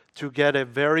to get a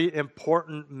very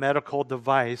important medical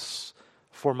device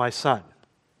for my son.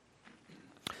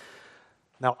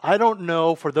 Now, I don't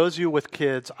know, for those of you with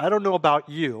kids, I don't know about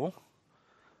you,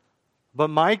 but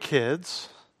my kids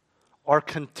are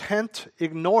content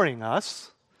ignoring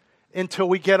us until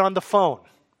we get on the phone.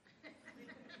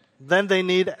 Then they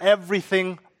need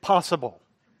everything possible.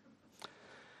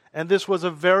 And this was a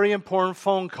very important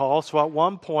phone call, so at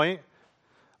one point,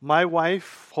 my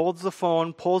wife holds the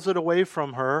phone, pulls it away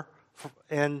from her,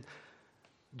 and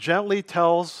gently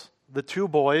tells the two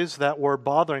boys that were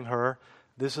bothering her,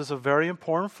 "This is a very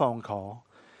important phone call.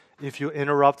 If you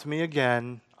interrupt me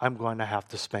again, I'm going to have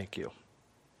to spank you."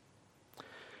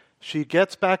 She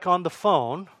gets back on the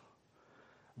phone.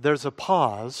 There's a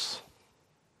pause.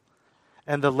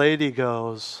 And the lady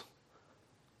goes,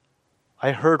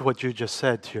 "I heard what you just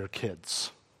said to your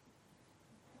kids."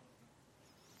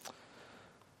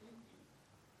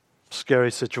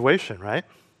 Scary situation, right?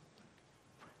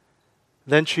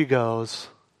 Then she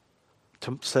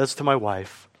says to my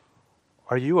wife,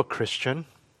 "Are you a Christian?"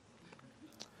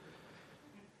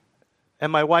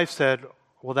 And my wife said,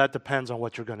 "Well, that depends on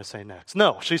what you're going to say next."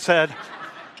 No, she said,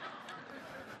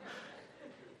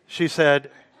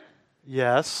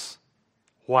 "Yes.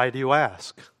 Why do you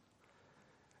ask?"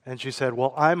 And she said,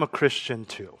 "Well, I'm a Christian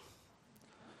too.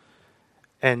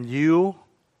 And you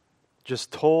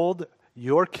just told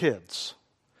your kids,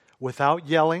 without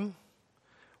yelling,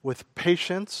 with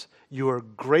patience, you are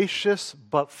gracious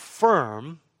but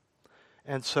firm,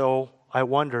 and so I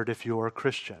wondered if you were a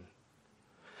Christian."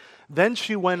 Then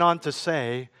she went on to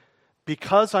say,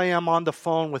 "Because I am on the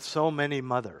phone with so many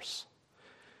mothers,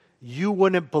 you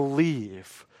wouldn't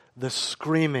believe the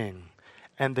screaming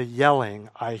and the yelling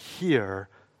I hear."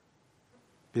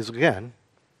 Because again,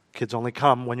 kids only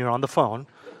come when you're on the phone.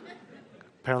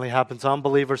 Apparently happens to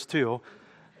unbelievers too.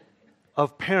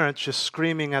 Of parents just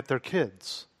screaming at their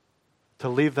kids to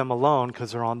leave them alone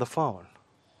because they're on the phone.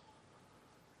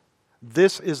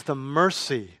 This is the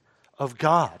mercy of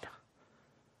God,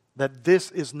 that this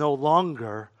is no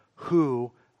longer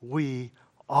who we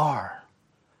are.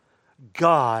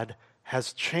 God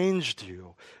has changed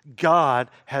you. God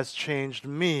has changed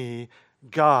me.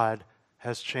 God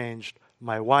has changed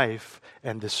my wife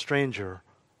and this stranger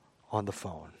on the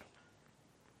phone.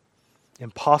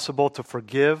 Impossible to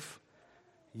forgive?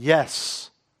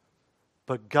 Yes,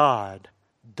 but God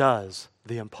does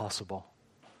the impossible.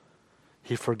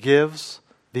 He forgives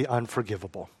the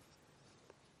unforgivable.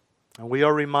 And we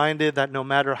are reminded that no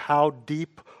matter how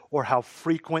deep or how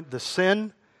frequent the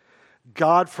sin,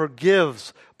 God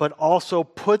forgives, but also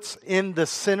puts in the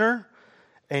sinner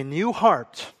a new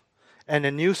heart and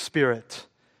a new spirit.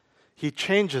 He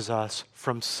changes us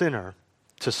from sinner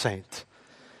to saint.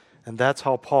 And that's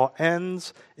how Paul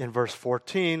ends in verse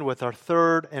 14 with our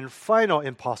third and final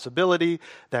impossibility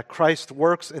that Christ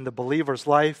works in the believer's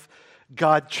life.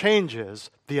 God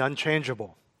changes the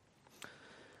unchangeable.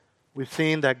 We've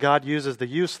seen that God uses the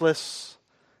useless,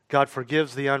 God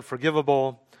forgives the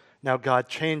unforgivable, now God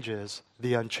changes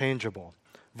the unchangeable.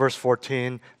 Verse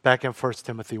 14, back in 1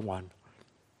 Timothy 1.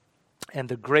 "And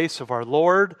the grace of our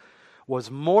Lord was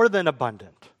more than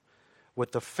abundant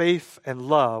with the faith and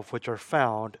love which are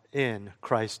found in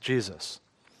Christ Jesus."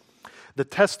 The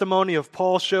testimony of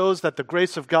Paul shows that the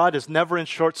grace of God is never in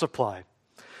short supply.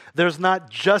 There's not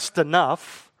just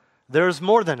enough, there's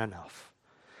more than enough.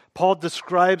 Paul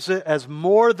describes it as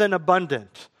more than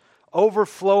abundant,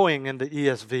 overflowing in the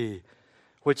ESV,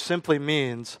 which simply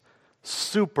means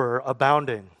super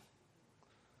abounding.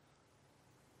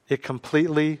 It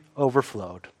completely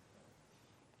overflowed.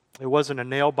 It wasn't a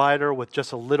nail biter with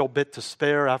just a little bit to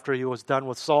spare after he was done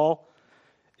with Saul.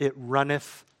 It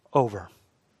runneth over.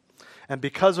 And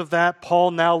because of that,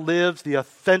 Paul now lives the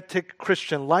authentic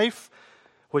Christian life,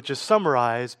 which is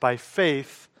summarized by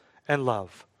faith and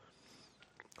love.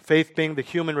 Faith being the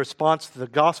human response to the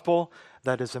gospel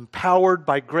that is empowered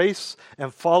by grace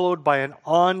and followed by an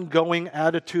ongoing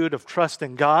attitude of trust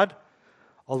in God.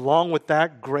 Along with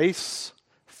that grace,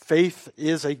 faith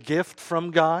is a gift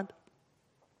from God.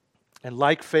 And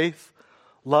like faith,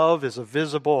 love is a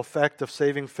visible effect of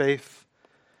saving faith.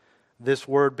 This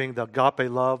word being the agape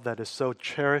love that is so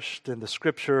cherished in the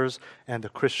scriptures and the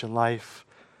Christian life.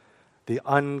 The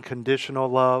unconditional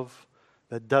love,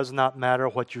 It does not matter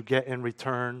what you get in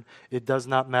return. It does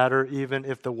not matter even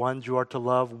if the ones you are to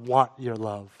love want your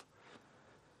love.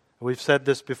 We've said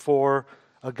this before,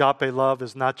 agape love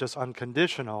is not just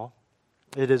unconditional,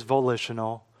 it is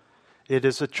volitional. It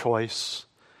is a choice.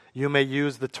 You may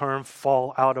use the term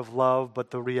fall out of love,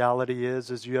 but the reality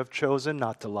is you have chosen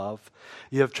not to love.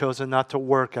 You have chosen not to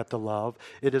work at the love.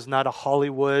 It is not a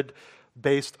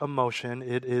Hollywood-based emotion.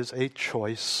 It is a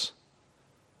choice.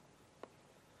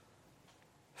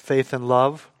 Faith and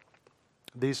love,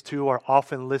 these two are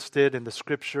often listed in the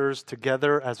scriptures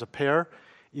together as a pair,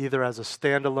 either as a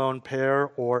standalone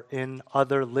pair or in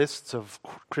other lists of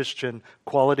Christian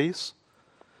qualities.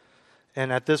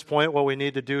 And at this point, what we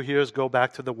need to do here is go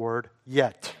back to the word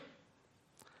yet.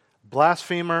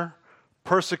 Blasphemer,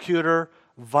 persecutor,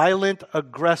 violent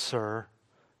aggressor,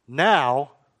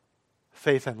 now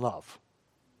faith and love.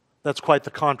 That's quite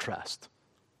the contrast.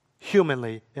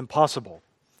 Humanly impossible.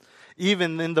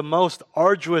 Even in the most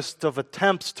arduous of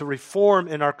attempts to reform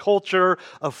in our culture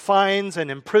of fines and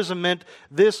imprisonment,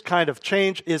 this kind of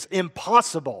change is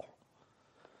impossible.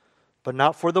 But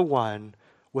not for the one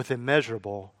with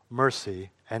immeasurable mercy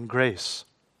and grace.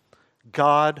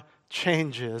 God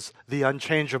changes the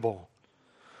unchangeable.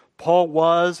 Paul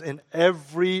was in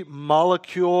every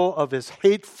molecule of his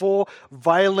hateful,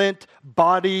 violent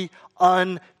body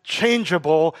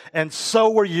unchangeable, and so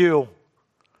were you.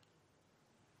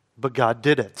 But God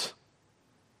did it.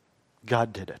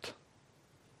 God did it.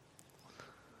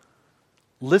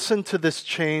 Listen to this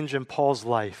change in Paul's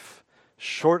life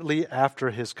shortly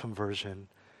after his conversion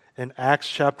in Acts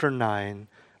chapter 9,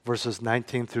 verses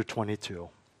 19 through 22.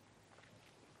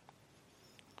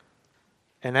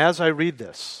 And as I read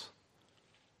this,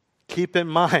 keep in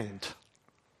mind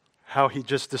how he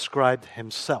just described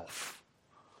himself.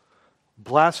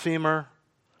 Blasphemer,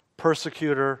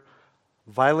 persecutor,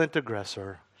 violent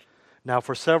aggressor. Now,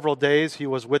 for several days, he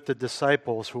was with the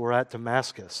disciples who were at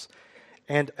Damascus.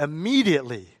 And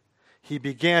immediately, he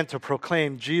began to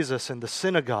proclaim Jesus in the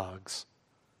synagogues.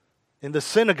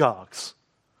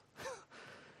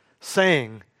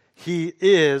 Saying, he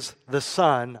is the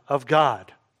Son of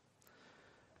God.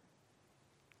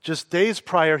 Just days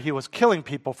prior, he was killing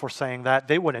people for saying that.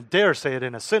 They wouldn't dare say it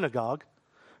in a synagogue.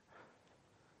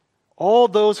 All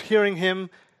those hearing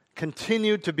him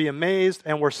continued to be amazed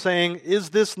and were saying, is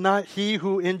this not he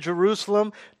who in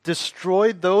Jerusalem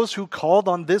destroyed those who called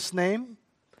on this name?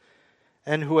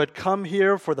 And who had come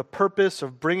here for the purpose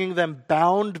of bringing them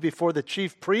bound before the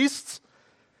chief priests?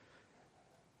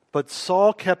 But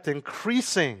Saul kept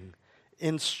increasing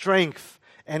in strength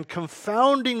and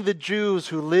confounding the Jews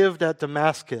who lived at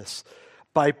Damascus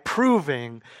by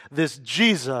proving this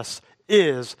Jesus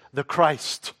is the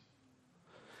Christ.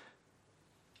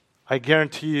 I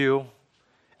guarantee you,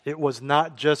 it was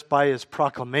not just by his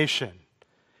proclamation,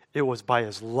 it was by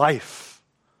his life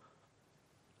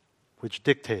which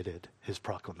dictated his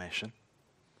proclamation.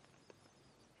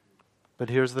 But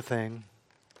here's the thing.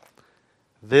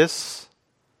 This,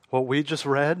 what we just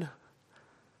read,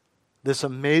 this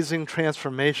amazing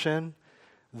transformation,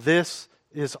 this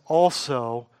is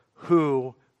also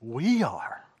who we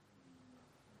are.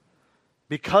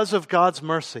 Because of God's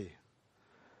mercy,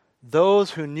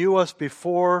 those who knew us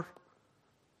before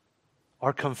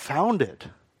are confounded.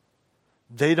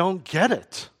 They don't get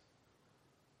it.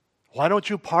 Why don't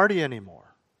you party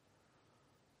anymore?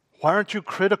 Why aren't you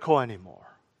critical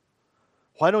anymore?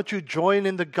 Why don't you join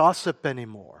in the gossip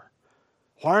anymore?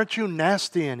 Why aren't you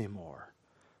nasty anymore?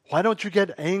 Why don't you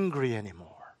get angry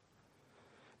anymore?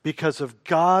 Because of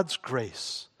God's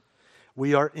grace,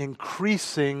 we are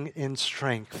increasing in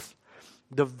strength.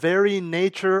 The very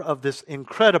nature of this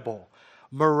incredible,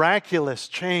 miraculous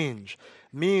change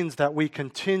means that we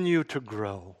continue to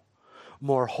grow.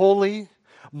 More holy,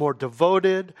 more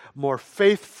devoted, more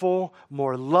faithful,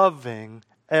 more loving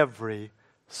every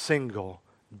single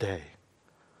day.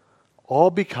 All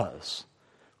because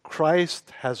Christ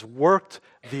has worked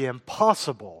the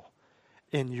impossible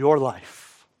in your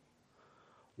life.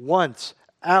 Once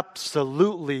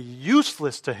absolutely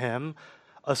useless to him,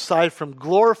 aside from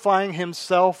glorifying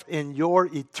himself in your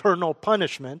eternal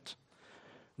punishment,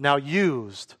 now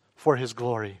used for his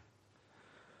glory.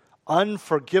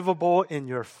 Unforgivable in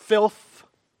your filth,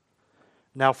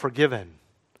 now forgiven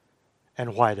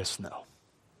and white as snow.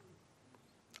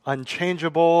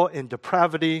 Unchangeable in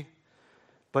depravity,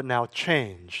 but now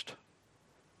changed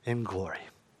in glory.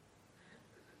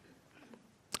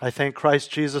 I thank Christ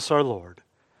Jesus our Lord,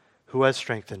 who has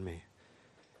strengthened me,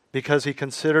 because he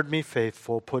considered me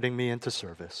faithful, putting me into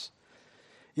service.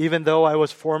 Even though I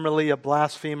was formerly a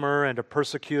blasphemer and a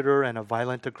persecutor and a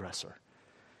violent aggressor,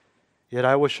 Yet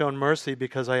I was shown mercy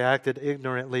because I acted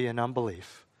ignorantly in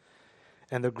unbelief.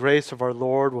 And the grace of our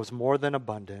Lord was more than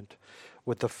abundant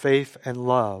with the faith and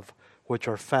love which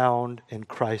are found in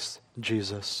Christ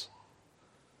Jesus.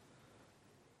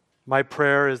 My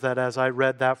prayer is that as I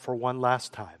read that for one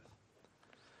last time,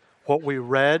 what we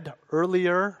read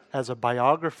earlier as a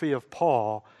biography of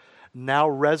Paul now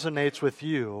resonates with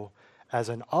you as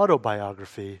an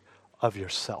autobiography of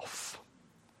yourself.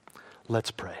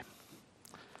 Let's pray.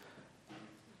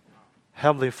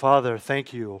 Heavenly Father,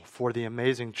 thank you for the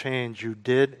amazing change you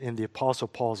did in the Apostle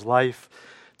Paul's life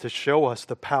to show us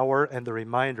the power and the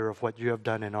reminder of what you have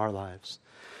done in our lives.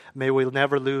 May we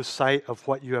never lose sight of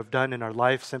what you have done in our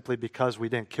life simply because we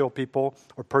didn't kill people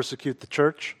or persecute the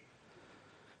church.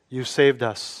 You saved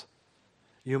us.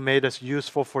 You made us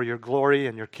useful for your glory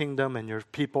and your kingdom and your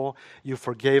people. You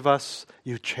forgave us.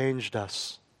 You changed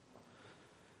us.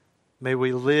 May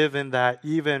we live in that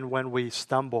even when we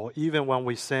stumble, even when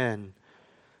we sin.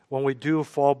 When we do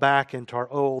fall back into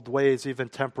our old ways, even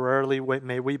temporarily,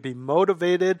 may we be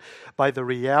motivated by the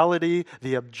reality,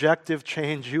 the objective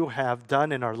change you have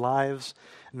done in our lives.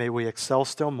 May we excel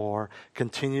still more,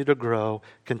 continue to grow,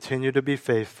 continue to be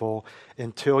faithful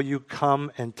until you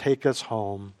come and take us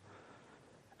home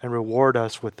and reward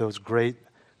us with those great,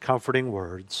 comforting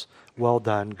words. Well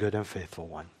done, good and faithful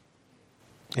one.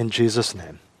 In Jesus'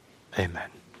 name, amen.